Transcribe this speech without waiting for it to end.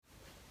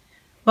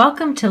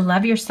Welcome to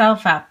Love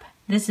Yourself Up.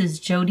 This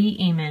is Jody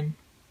Amen.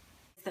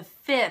 It's the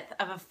fifth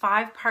of a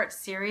 5-part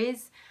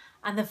series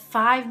on the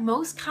 5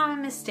 most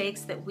common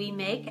mistakes that we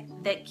make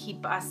that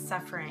keep us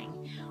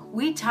suffering.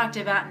 We talked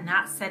about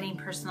not setting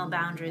personal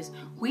boundaries.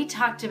 We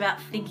talked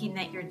about thinking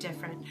that you're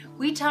different.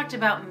 We talked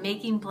about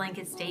making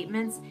blanket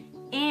statements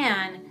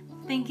and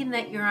thinking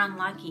that you're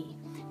unlucky.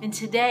 And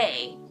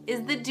today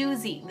is the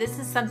doozy. This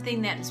is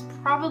something that's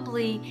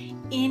probably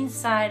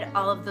inside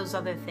all of those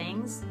other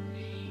things.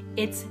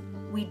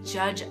 We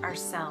judge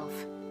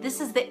ourselves.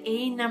 This is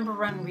the number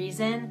one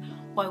reason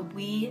why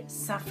we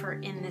suffer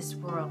in this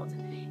world,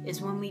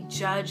 is when we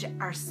judge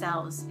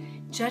ourselves.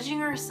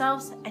 Judging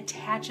ourselves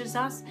attaches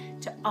us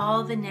to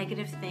all the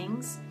negative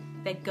things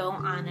that go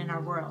on in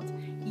our world.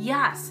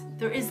 Yes,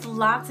 there is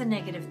lots of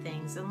negative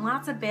things and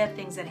lots of bad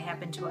things that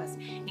happen to us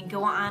and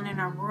go on in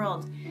our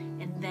world.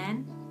 And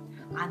then,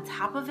 on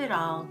top of it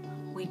all,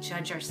 we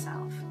judge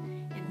ourselves.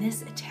 And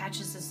this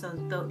attaches us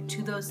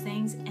to those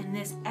things, and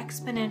this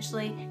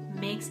exponentially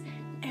makes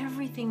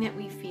everything that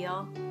we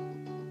feel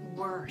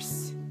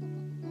worse.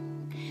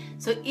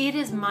 So it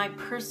is my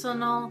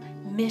personal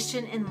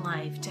mission in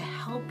life to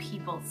help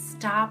people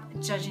stop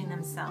judging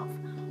themselves,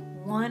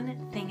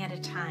 one thing at a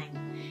time.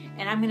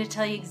 And I'm going to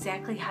tell you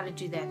exactly how to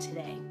do that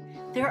today.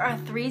 There are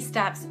 3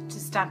 steps to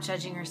stop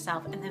judging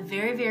yourself. And the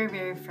very, very,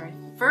 very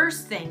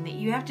first thing that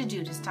you have to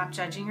do to stop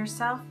judging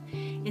yourself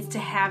is to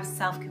have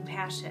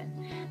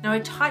self-compassion. Now, I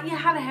taught you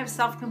how to have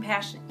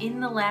self-compassion in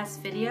the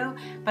last video,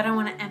 but I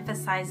want to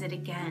emphasize it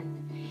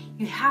again.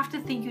 You have to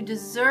think you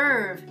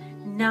deserve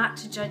not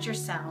to judge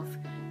yourself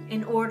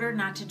in order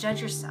not to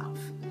judge yourself.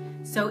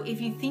 So if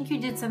you think you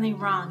did something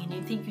wrong and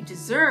you think you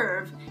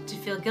deserve to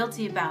feel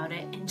guilty about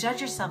it and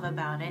judge yourself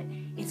about it,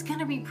 it's going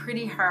to be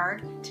pretty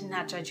hard to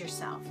not judge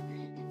yourself.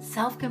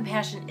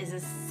 Self-compassion is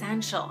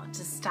essential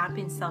to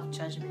stopping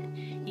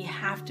self-judgment. You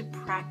have to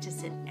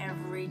practice it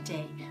every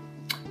day.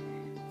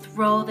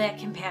 Throw that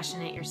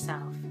compassion at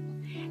yourself.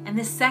 And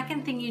the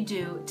second thing you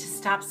do to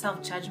stop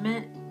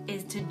self-judgment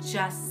is to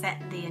just set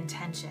the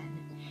intention.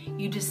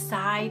 You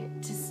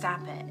decide to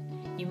stop it.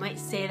 You might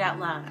say it out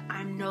loud.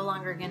 I'm no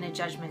longer going to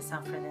judge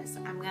myself for this.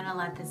 I'm going to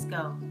let this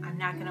go. I'm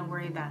not going to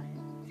worry about it.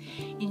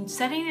 And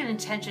setting an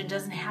intention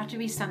doesn't have to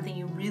be something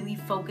you really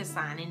focus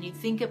on and you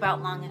think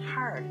about long and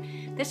hard.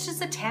 That's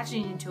just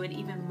attaching you to it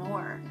even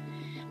more.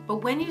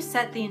 But when you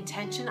set the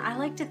intention, I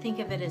like to think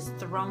of it as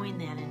throwing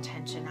that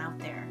intention out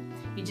there.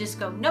 You just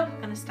go, nope,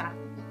 gonna stop.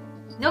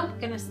 Nope,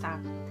 gonna stop.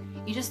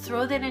 You just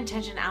throw that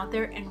intention out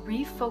there and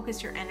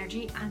refocus your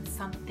energy on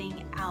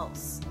something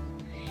else.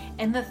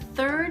 And the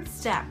third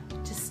step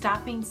to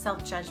stopping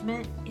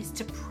self-judgment is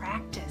to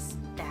practice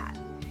that.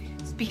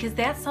 Because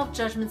that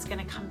self-judgment's going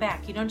to come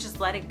back. You don't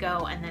just let it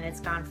go and then it's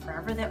gone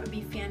forever. That would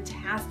be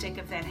fantastic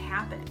if that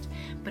happened.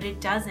 But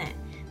it doesn't.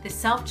 The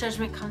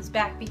self-judgment comes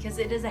back because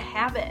it is a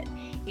habit.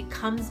 It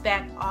comes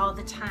back all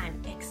the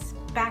time.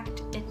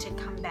 Expect it to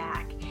come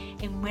back.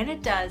 And when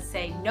it does,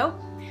 say, nope,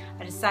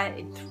 I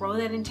decided to throw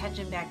that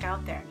intention back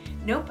out there.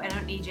 Nope, I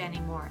don't need you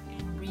anymore.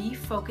 And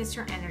refocus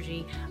your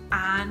energy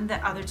on the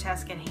other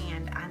task at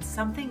hand, on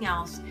something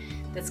else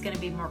that's going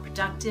to be more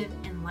productive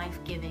and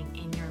life-giving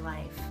in your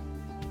life.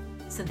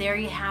 So there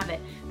you have it,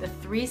 the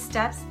 3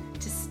 steps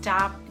to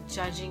stop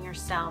judging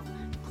yourself.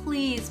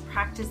 Please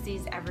practice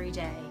these every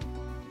day.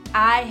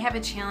 I have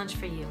a challenge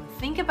for you.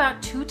 Think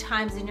about 2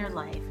 times in your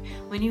life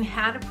when you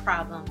had a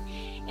problem,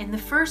 and the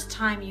first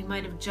time you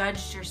might have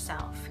judged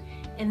yourself,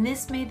 and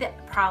this made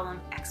that problem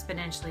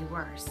exponentially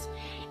worse.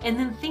 And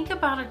then think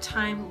about a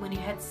time when you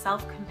had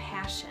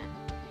self-compassion,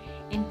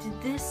 and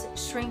did this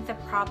shrink the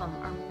problem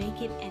or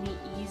make it any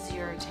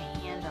easier to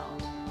handle?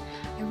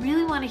 I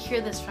really want to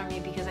hear this from you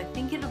because I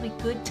think it'll be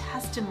good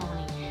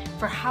testimony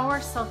for how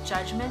our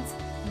self-judgments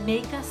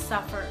make us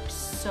suffer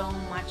so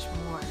much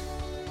more.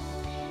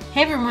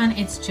 Hey everyone,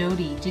 it's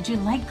Jody. Did you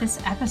like this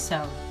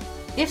episode?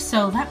 If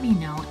so, let me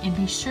know and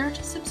be sure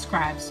to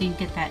subscribe so you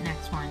get that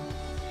next one.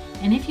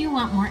 And if you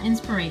want more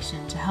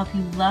inspiration to help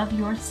you love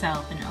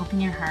yourself and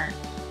open your heart,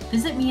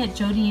 visit me at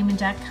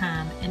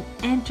jodyamen.com and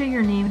enter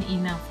your name and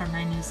email for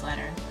my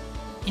newsletter.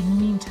 In the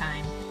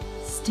meantime,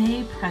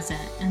 stay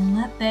present and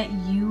let that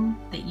you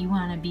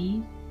want to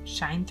be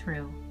shine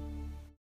through.